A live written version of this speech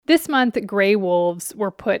This month, gray wolves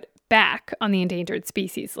were put back on the endangered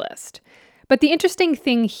species list. But the interesting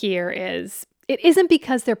thing here is it isn't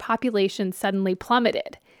because their population suddenly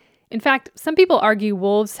plummeted. In fact, some people argue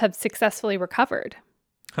wolves have successfully recovered.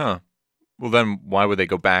 Huh. Well, then why would they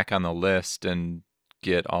go back on the list and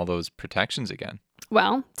get all those protections again?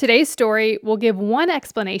 Well, today's story will give one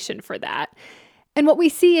explanation for that. And what we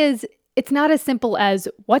see is it's not as simple as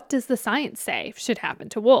what does the science say should happen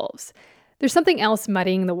to wolves. There's something else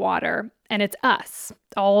muddying the water, and it's us,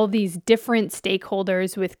 all these different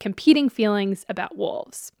stakeholders with competing feelings about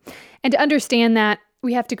wolves. And to understand that,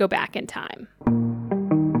 we have to go back in time.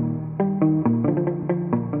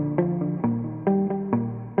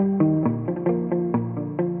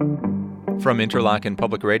 From Interlochen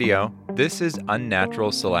Public Radio, this is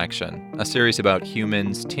Unnatural Selection, a series about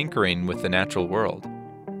humans tinkering with the natural world.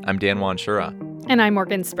 I'm Dan Wanshura. And I'm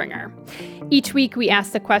Morgan Springer. Each week we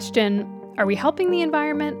ask the question, are we helping the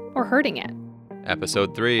environment or hurting it?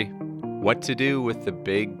 Episode 3, What to Do with the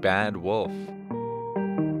Big Bad Wolf.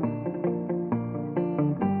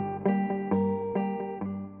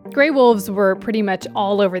 Gray wolves were pretty much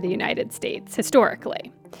all over the United States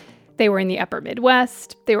historically. They were in the upper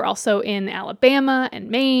Midwest. They were also in Alabama and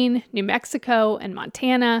Maine, New Mexico and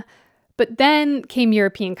Montana. But then came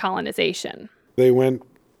European colonization. They went,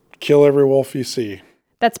 kill every wolf you see.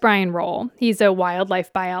 That's Brian Roll. He's a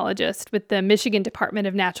wildlife biologist with the Michigan Department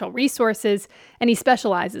of Natural Resources, and he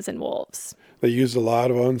specializes in wolves. They used a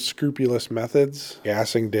lot of unscrupulous methods,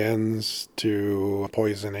 gassing dens to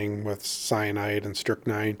poisoning with cyanide and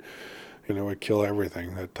strychnine, and it would kill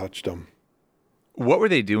everything that touched them. What were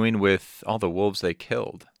they doing with all the wolves they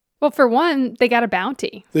killed? Well, for one, they got a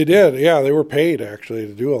bounty. They did, yeah. They were paid, actually,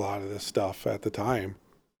 to do a lot of this stuff at the time.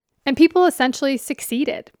 And people essentially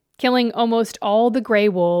succeeded, killing almost all the gray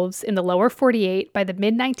wolves in the lower 48 by the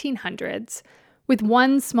mid-1900s, with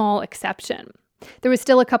one small exception. There was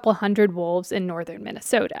still a couple hundred wolves in northern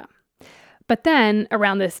Minnesota. But then,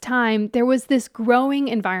 around this time, there was this growing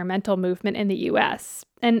environmental movement in the U.S.,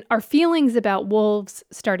 and our feelings about wolves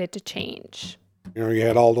started to change. You know, you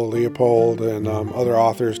had Aldo Leopold and other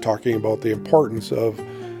authors talking about the importance of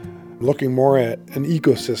looking more at an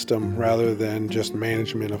ecosystem rather than just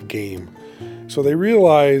management of game. So they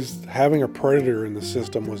realized having a predator in the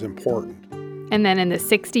system was important. And then in the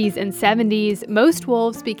 60s and 70s, most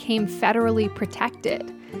wolves became federally protected.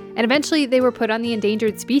 And eventually they were put on the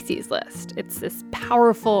endangered species list. It's this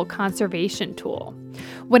powerful conservation tool.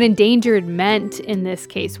 What endangered meant in this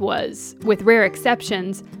case was, with rare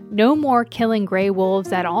exceptions, no more killing gray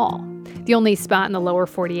wolves at all. The only spot in the lower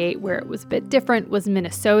 48 where it was a bit different was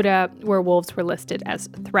Minnesota, where wolves were listed as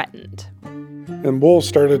threatened. And wolves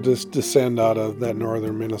started to descend out of that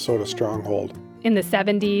northern Minnesota stronghold. In the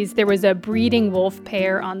 70s, there was a breeding wolf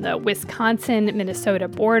pair on the Wisconsin-Minnesota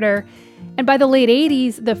border. And by the late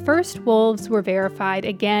 80s, the first wolves were verified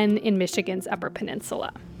again in Michigan's Upper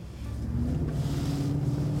Peninsula.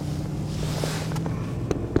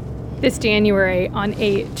 This January, on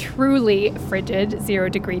a truly frigid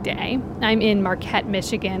 0-degree day, I'm in Marquette,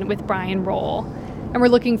 Michigan with Brian Roll, and we're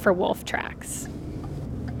looking for wolf tracks.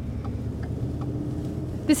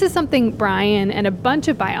 This is something Brian and a bunch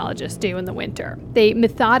of biologists do in the winter. They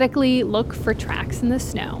methodically look for tracks in the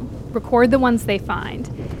snow, record the ones they find,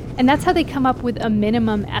 and that's how they come up with a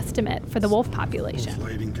minimum estimate for the wolf population. Those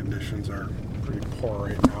lighting conditions are pretty poor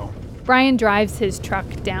right now. Brian drives his truck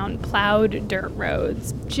down plowed dirt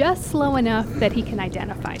roads, just slow enough that he can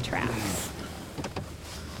identify tracks.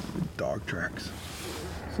 Dog tracks.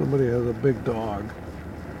 Somebody has a big dog.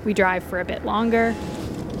 We drive for a bit longer.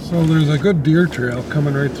 So there's a good deer trail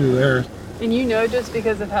coming right through there. And you know just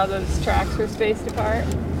because of how those tracks are spaced apart?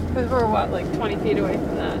 Because we're, like 20 feet away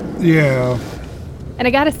from that? Yeah. And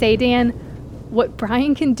I gotta say, Dan, what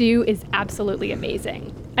Brian can do is absolutely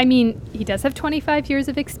amazing. I mean, he does have 25 years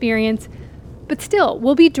of experience, but still,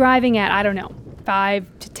 we'll be driving at,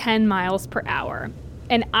 5 to 10 miles per hour.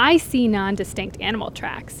 And I see non-distinct animal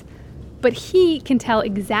tracks. But he can tell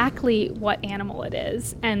exactly what animal it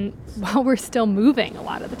is, and while we're still moving a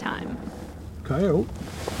lot of the time. Coyote.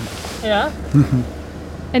 Yeah?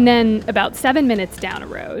 And then about 7 minutes down a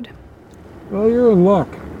road. Well, you're in luck.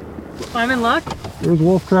 I'm in luck? There's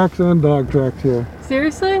wolf tracks and dog tracks here.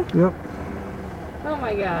 Seriously? Yep. Oh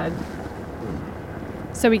my God.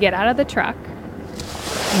 So we get out of the truck.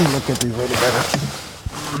 Let me look at these a little better.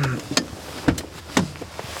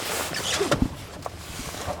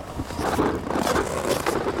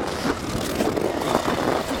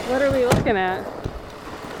 What are we looking at?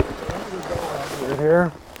 Right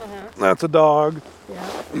here. Uh-huh. That's a dog.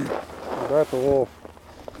 Yeah. That's a wolf.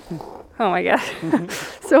 Oh my God.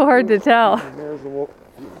 So hard to tell. And there's the wolf.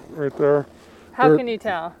 right there. How can you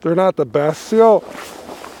tell? They're not the best. See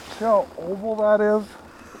how oval that is?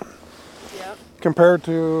 Yep. Compared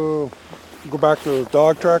to, go back to those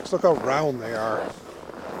dog tracks, look how round they are.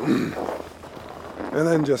 And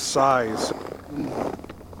then just size.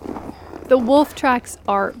 The wolf tracks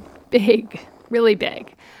are big, really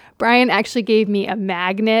big. Brian actually gave me a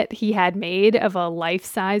magnet he had made of a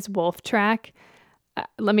life-size wolf track.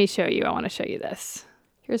 Let me show you. I want to show you this.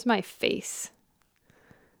 Here's my face.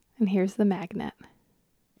 And here's the magnet.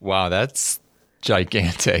 Wow, that's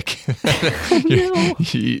gigantic.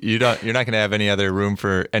 You're not going to have any other room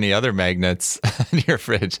for any other magnets in your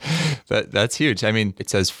fridge. That's huge. I mean, it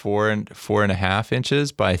says 4.5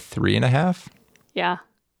 inches by 3.5. Yeah.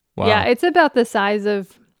 Wow. Yeah, it's about the size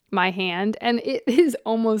of my hand, and it is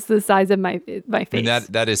almost the size of my face. I mean,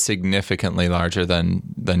 that is significantly larger than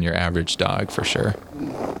your average dog, for sure.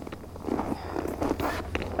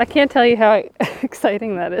 I can't tell you how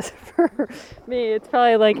exciting that is for me. It's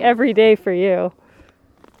probably like every day for you.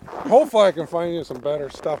 Hopefully I can find you some better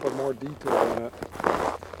stuff with more detail in it.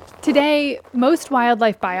 Today, most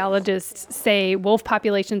wildlife biologists say wolf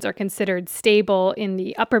populations are considered stable in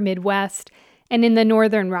the upper Midwest and in the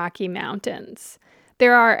northern Rocky Mountains.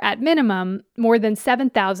 There are, at minimum, more than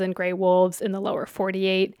 7,000 gray wolves in the lower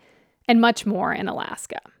 48 and much more in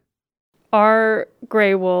Alaska. Are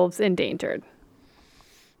gray wolves endangered?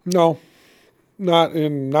 No, not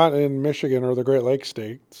in Michigan or the Great Lakes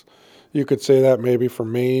states. You could say that maybe for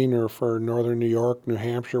Maine or for northern New York, New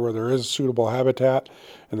Hampshire, where there is suitable habitat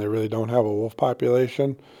and they really don't have a wolf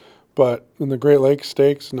population. But in the Great Lakes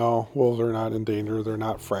states, no, wolves are not endangered. They're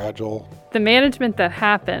not fragile. The management that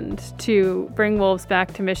happened to bring wolves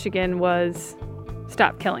back to Michigan was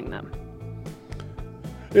stop killing them.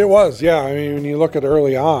 It was, yeah. I mean, when you look at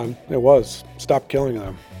early on, it was stop killing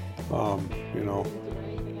them.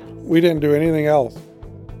 We didn't do anything else.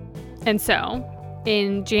 And so,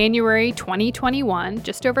 in January 2021,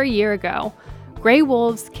 just over a year ago, gray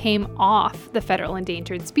wolves came off the federal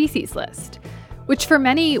endangered species list, which for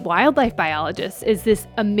many wildlife biologists is this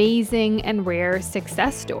amazing and rare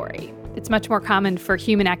success story. It's much more common for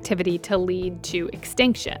human activity to lead to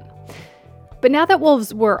extinction. But now that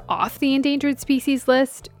wolves were off the endangered species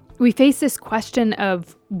list, we face this question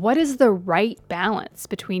of what is the right balance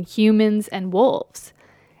between humans and wolves?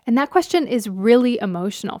 And that question is really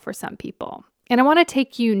emotional for some people. And I want to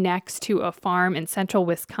take you next to a farm in central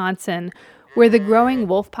Wisconsin where the growing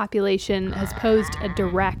wolf population has posed a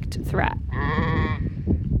direct threat.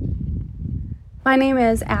 My name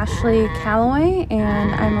is Ashley Calloway,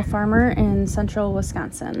 and I'm a farmer in central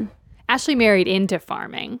Wisconsin. Ashley married into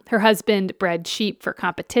farming. Her husband bred sheep for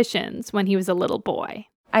competitions when he was a little boy.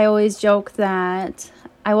 I always joke that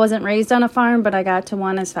I wasn't raised on a farm, but I got to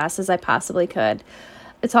one as fast as I possibly could.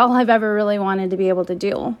 It's all I've ever really wanted to be able to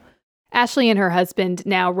do. Ashley and her husband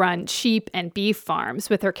now run sheep and beef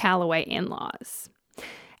farms with her Calloway in-laws.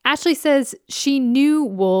 Ashley says she knew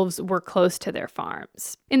wolves were close to their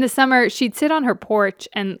farms. In the summer, she'd sit on her porch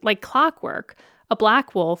and, like clockwork, a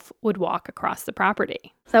black wolf would walk across the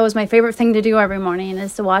property. That was my favorite thing to do every morning,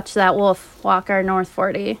 is to watch that wolf walk our North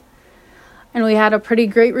 40. And we had a pretty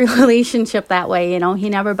great relationship that way. He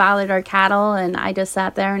never bothered our cattle, and I just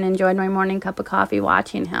sat there and enjoyed my morning cup of coffee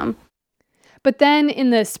watching him. But then in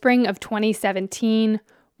the spring of 2017,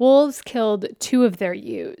 wolves killed 2 of their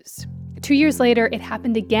ewes. 2 years later, it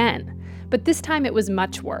happened again, but this time it was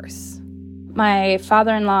much worse. My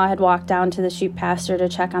father-in-law had walked down to the sheep pasture to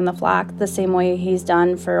check on the flock the same way he's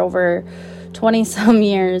done for over 20-some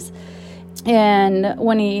years. And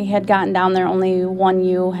when he had gotten down there, only one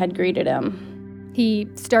ewe had greeted him. He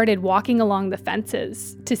started walking along the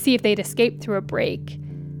fences to see if they'd escaped through a break.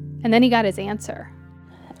 And then he got his answer.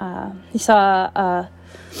 He saw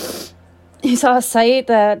a sight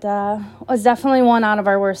that was definitely one out of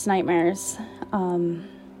our worst nightmares.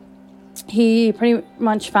 He pretty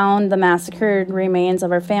much found the massacred remains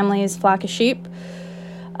of our family's flock of sheep.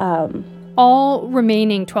 All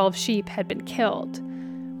remaining 12 sheep had been killed,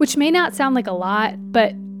 which may not sound like a lot,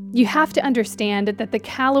 but you have to understand that the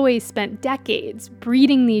Calloways spent decades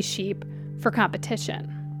breeding these sheep for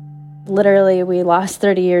competition. Literally, we lost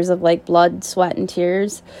 30 years of blood, sweat, and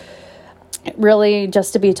tears. Really,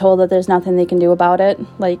 just to be told that there's nothing they can do about it.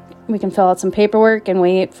 We can fill out some paperwork and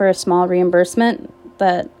wait for a small reimbursement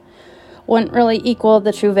that wouldn't really equal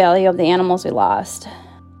the true value of the animals we lost.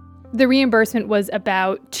 The reimbursement was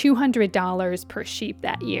about $200 per sheep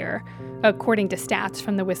that year, according to stats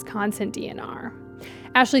from the Wisconsin DNR.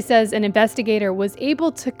 Ashley says an investigator was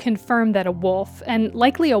able to confirm that a wolf, and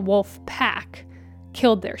likely a wolf pack,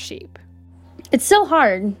 killed their sheep. It's still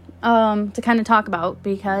hard to kind of talk about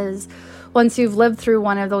because once you've lived through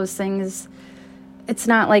one of those things, it's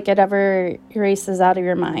not like it ever erases out of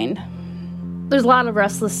your mind. There's a lot of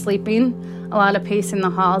restless sleeping, a lot of pacing the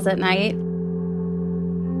halls at night.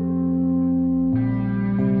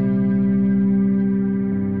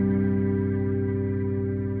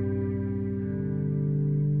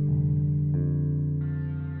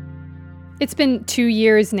 It's been 2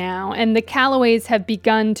 years now, and the Calloways have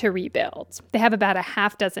begun to rebuild. They have about a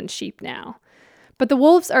half dozen sheep now. But the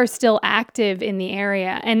wolves are still active in the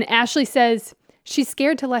area, and Ashley says she's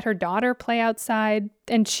scared to let her daughter play outside,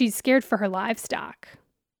 and she's scared for her livestock.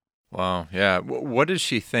 Wow, yeah. What does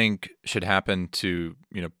she think should happen to,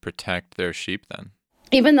 protect their sheep then?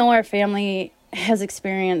 Even though our family has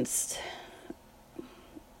experienced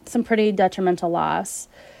some pretty detrimental loss,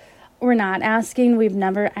 we're not asking, we've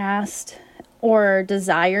never asked or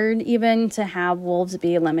desired even to have wolves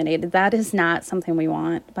be eliminated. That is not something we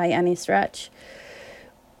want by any stretch.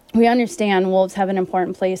 We understand wolves have an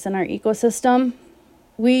important place in our ecosystem.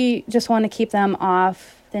 We just want to keep them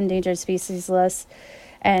off the endangered species list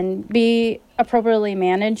and be appropriately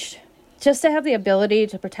managed, just to have the ability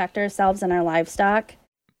to protect ourselves and our livestock.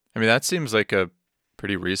 I mean, that seems like a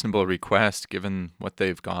pretty reasonable request given what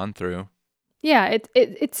they've gone through. Yeah,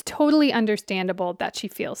 it's totally understandable that she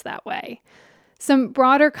feels that way. Some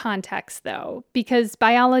broader context, though, because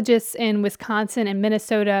biologists in Wisconsin and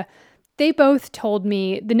Minnesota, they both told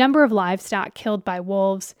me the number of livestock killed by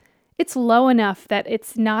wolves, it's low enough that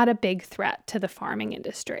it's not a big threat to the farming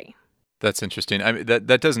industry. That's interesting. I mean,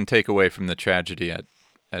 that doesn't take away from the tragedy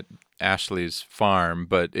at Ashley's farm,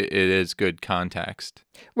 but it is good context.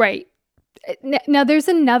 Right. Now, there's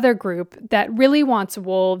another group that really wants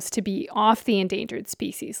wolves to be off the endangered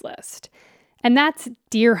species list, and that's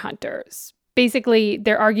deer hunters. Basically,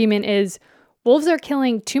 their argument is wolves are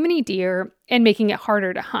killing too many deer and making it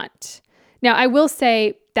harder to hunt. Now, I will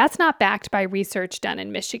say that's not backed by research done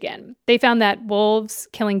in Michigan. They found that wolves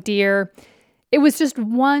killing deer, it was just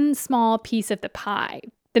one small piece of the pie.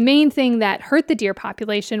 The main thing that hurt the deer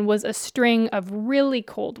population was a string of really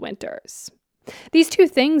cold winters. These two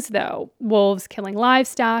things, though, wolves killing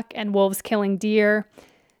livestock and wolves killing deer,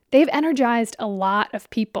 they've energized a lot of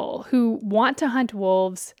people who want to hunt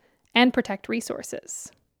wolves and protect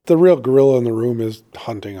resources. The real gorilla in the room is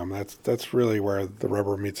hunting them. That's really where the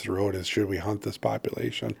rubber meets the road is, should we hunt this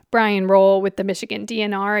population? Brian Roll with the Michigan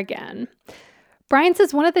DNR again. Brian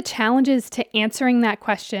says one of the challenges to answering that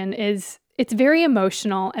question is it's very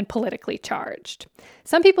emotional and politically charged.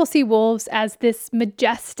 Some people see wolves as this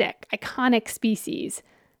majestic, iconic species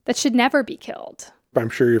that should never be killed. I'm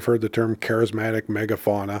sure you've heard the term charismatic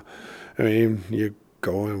megafauna. I mean, you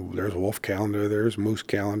go and there's wolf calendar, there's moose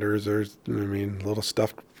calendars, there's, little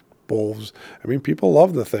stuffed wolves. I mean, people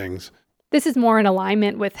love the things. This is more in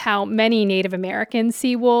alignment with how many Native Americans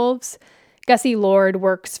see wolves. Gussie Lord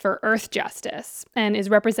works for Earth Justice and is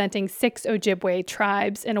representing 6 Ojibwe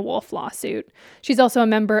tribes in a wolf lawsuit. She's also a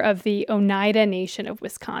member of the Oneida Nation of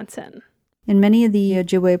Wisconsin. And many of the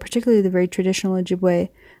Ojibwe, particularly the very traditional Ojibwe,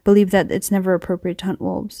 believe that it's never appropriate to hunt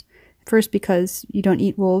wolves. First, because you don't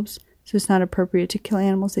eat wolves, so it's not appropriate to kill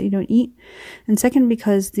animals that you don't eat. And second,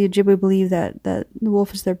 because the Ojibwe believe that the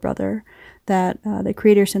wolf is their brother, that the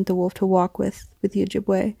Creator sent the wolf to walk with the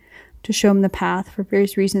Ojibwe, to show them the path for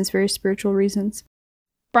various reasons, very spiritual reasons.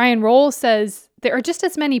 Brian Roll says there are just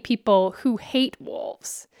as many people who hate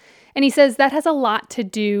wolves. And he says that has a lot to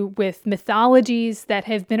do with mythologies that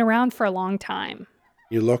have been around for a long time.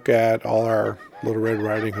 You look at all our Little Red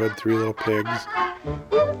Riding Hood, Three Little Pigs.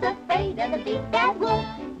 Who's afraid of the big bad wolf?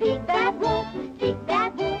 Big bad wolf, big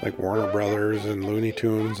bad wolf. Like Warner Brothers and Looney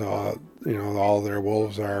Tunes, all their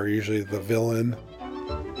wolves are usually the villain.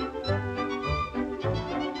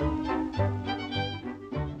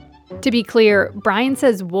 To be clear, Brian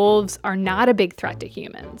says wolves are not a big threat to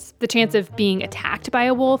humans. The chance of being attacked by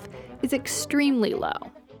a wolf is extremely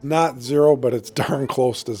low. Not zero, but it's darn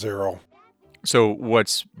close to zero. So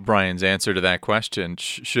what's Brian's answer to that question?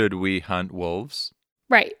 Should we hunt wolves?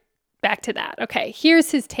 Right. Back to that. Okay, here's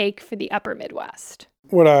his take for the upper Midwest.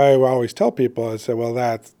 What I always tell people is that, well,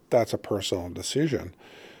 that's a personal decision.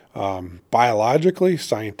 Biologically,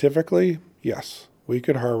 scientifically, yes, we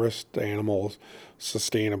could harvest animals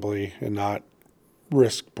sustainably and not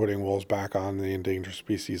risk putting wolves back on the endangered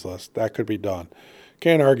species list. That could be done.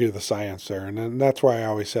 Can't argue the science there, and that's why I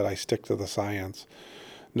always said I stick to the science.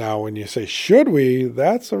 Now, when you say, should we,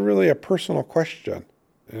 that's really a personal question.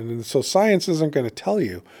 And so science isn't going to tell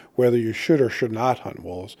you whether you should or should not hunt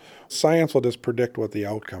wolves. Science will just predict what the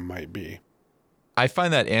outcome might be. I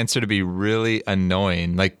find that answer to be really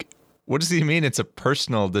annoying. Like, What does he mean it's a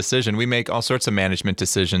personal decision? We make all sorts of management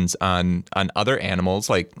decisions on other animals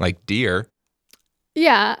like deer.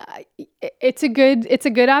 Yeah, it's a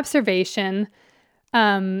good observation.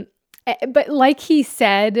 But like he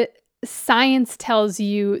said, science tells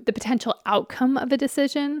you the potential outcome of a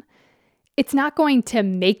decision. It's not going to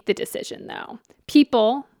make the decision, though.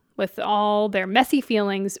 People, with all their messy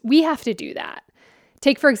feelings, we have to do that.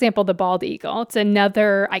 Take, for example, the bald eagle. It's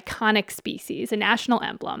another iconic species, a national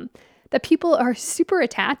emblem that people are super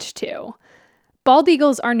attached to. Bald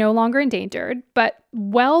eagles are no longer endangered, but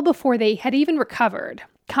well before they had even recovered,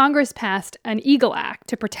 Congress passed an Eagle Act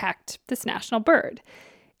to protect this national bird.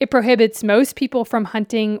 It prohibits most people from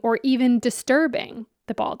hunting or even disturbing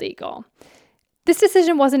the bald eagle. This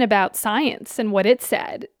decision wasn't about science and what it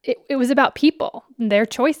said. It was about people and their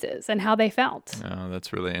choices and how they felt. Oh,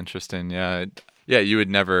 that's really interesting. Yeah, you would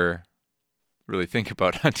never really think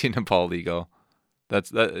about hunting a bald eagle.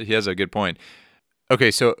 He has a good point.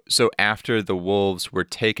 Okay, so after the wolves were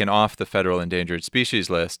taken off the federal endangered species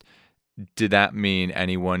list, did that mean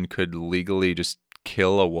anyone could legally just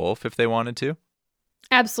kill a wolf if they wanted to?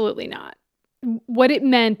 Absolutely not. What it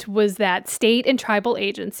meant was that state and tribal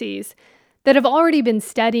agencies that have already been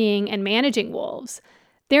studying and managing wolves,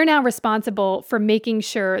 they're now responsible for making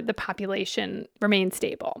sure the population remains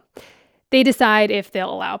stable. They decide if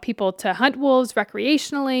they'll allow people to hunt wolves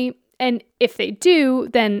recreationally, and if they do,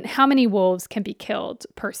 then how many wolves can be killed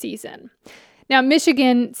per season. Now,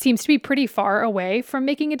 Michigan seems to be pretty far away from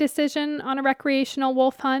making a decision on a recreational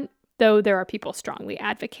wolf hunt, though there are people strongly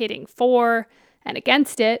advocating for and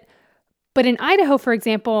against it. But in Idaho, for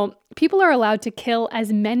example, people are allowed to kill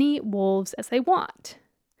as many wolves as they want.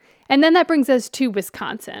 And then that brings us to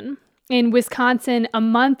Wisconsin. In Wisconsin, a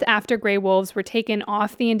month after gray wolves were taken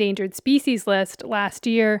off the endangered species list last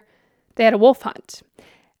year, they had a wolf hunt.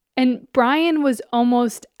 And Brian was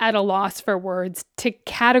almost at a loss for words to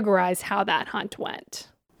categorize how that hunt went.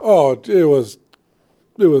 Oh, it was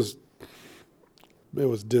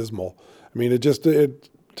dismal. I mean, it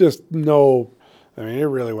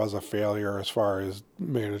really was a failure as far as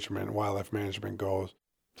wildlife management goes.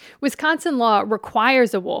 Wisconsin law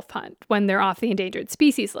requires a wolf hunt when they're off the endangered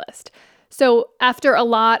species list. So after a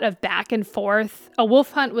lot of back and forth, a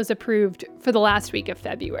wolf hunt was approved for the last week of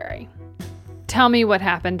February. Tell me what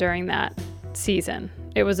happened during that season.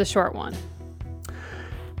 It was a short one.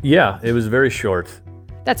 Yeah, it was very short.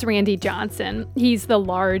 That's Randy Johnson. He's the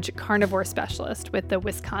large carnivore specialist with the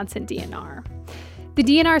Wisconsin DNR. The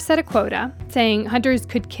DNR set a quota saying hunters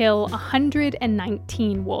could kill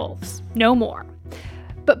 119 wolves, no more.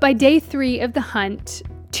 But by day 3 of the hunt,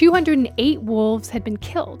 208 wolves had been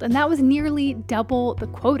killed, and that was nearly double the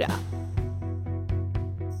quota.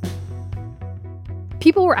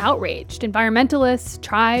 People were outraged. Environmentalists,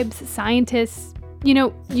 tribes, scientists.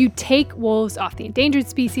 You take wolves off the endangered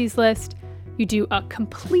species list, you do a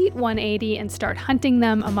complete 180 and start hunting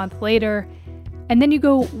them a month later, and then you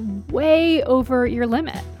go way over your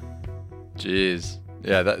limit. Jeez.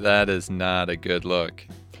 Yeah, that is not a good look.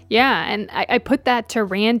 Yeah, and I put that to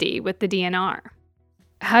Randy with the DNR.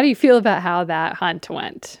 How do you feel about how that hunt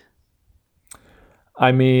went?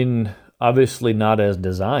 I mean, obviously not as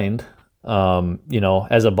designed.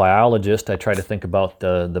 As a biologist, I try to think about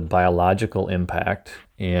the biological impact,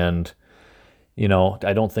 and,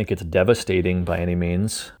 I don't think it's devastating by any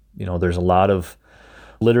means. There's a lot of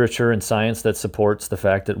literature and science that supports the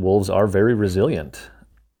fact that wolves are very resilient.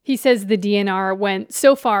 He says the DNR went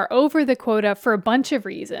so far over the quota for a bunch of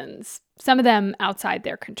reasons, some of them outside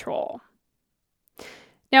their control.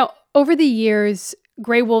 Now, over the years,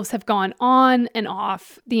 gray wolves have gone on and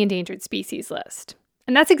off the endangered species list.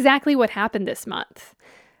 And that's exactly what happened this month.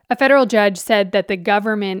 A federal judge said that the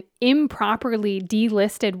government improperly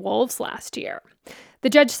delisted wolves last year. The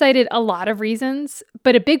judge cited a lot of reasons,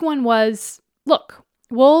 but a big one was, look,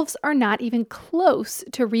 wolves are not even close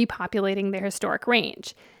to repopulating their historic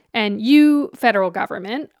range. And you, federal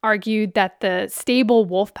government, argued that the stable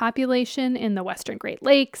wolf population in the Western Great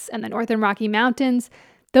Lakes and the Northern Rocky Mountains,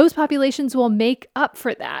 those populations will make up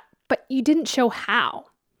for that, but you didn't show how.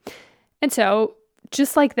 And so,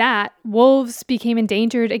 just like that, wolves became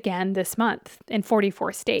endangered again this month in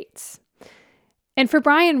 44 states. And for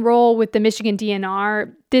Brian Roll with the Michigan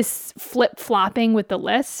DNR, this flip-flopping with the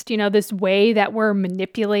list, this way that we're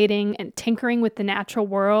manipulating and tinkering with the natural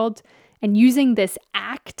world and using this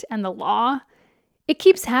act and the law, it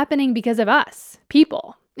keeps happening because of us,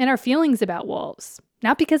 people, and our feelings about wolves,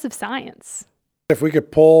 not because of science. If we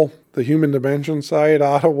could pull the human dimension side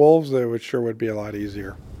out of wolves, it sure would be a lot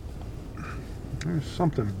easier. There's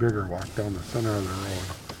something bigger walked down the center of the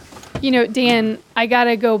road. Dan, I got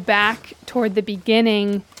to go back toward the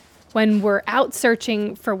beginning when we're out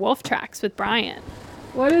searching for wolf tracks with Brian.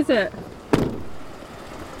 What is it?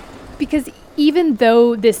 Because even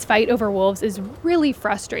though this fight over wolves is really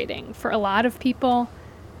frustrating for a lot of people,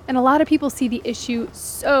 and a lot of people see the issue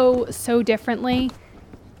so differently,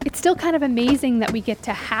 it's still kind of amazing that we get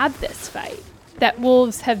to have this fight, that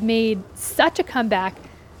wolves have made such a comeback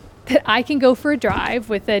that I can go for a drive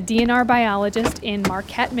with a DNR biologist in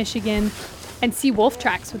Marquette, Michigan, and see wolf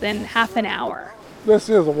tracks within half an hour. This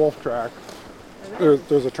is a wolf track.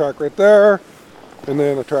 There's a track right there, and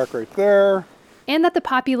then a track right there. And that the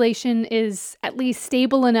population is at least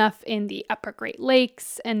stable enough in the upper Great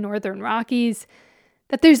Lakes and northern Rockies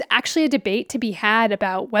that there's actually a debate to be had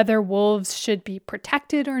about whether wolves should be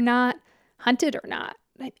protected or not, hunted or not.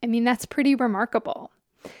 I mean, that's pretty remarkable.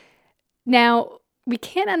 Now, we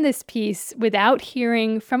can't end this piece without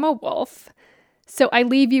hearing from a wolf, so I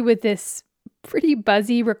leave you with this pretty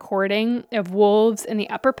buzzy recording of wolves in the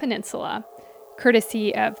Upper Peninsula,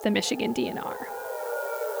 courtesy of the Michigan DNR.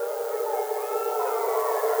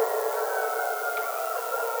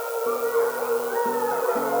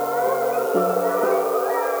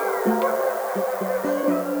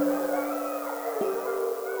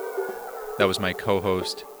 That was my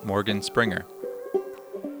co-host, Morgan Springer.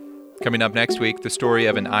 Coming up next week, the story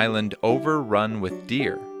of an island overrun with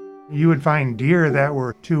deer. You would find deer that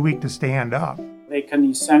were too weak to stand up. They can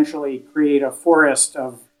essentially create a forest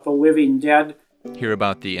of the living dead. Hear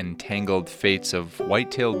about the entangled fates of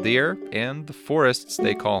white-tailed deer and the forests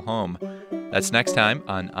they call home. That's next time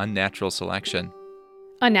on Unnatural Selection.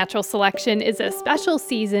 Unnatural Selection is a special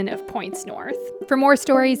season of Points North. For more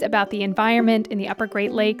stories about the environment in the Upper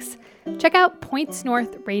Great Lakes, check out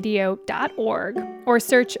pointsnorthradio.org or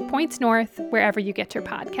search Points North wherever you get your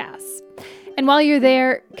podcasts. And while you're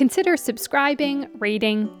there, consider subscribing,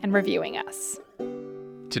 rating, and reviewing us.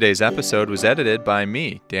 Today's episode was edited by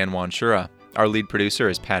me, Dan Wanshura. Our lead producer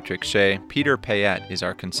is Patrick Shea. Peter Payette is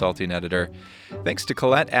our consulting editor. Thanks to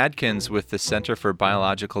Colette Adkins with the Center for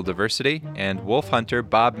Biological Diversity and wolf hunter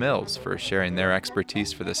Bob Mills for sharing their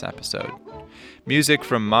expertise for this episode. Music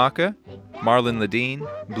from Maka, Marlon Ledeen,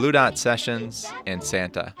 Blue Dot Sessions, and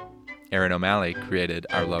Santa. Aaron O'Malley created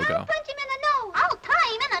our logo.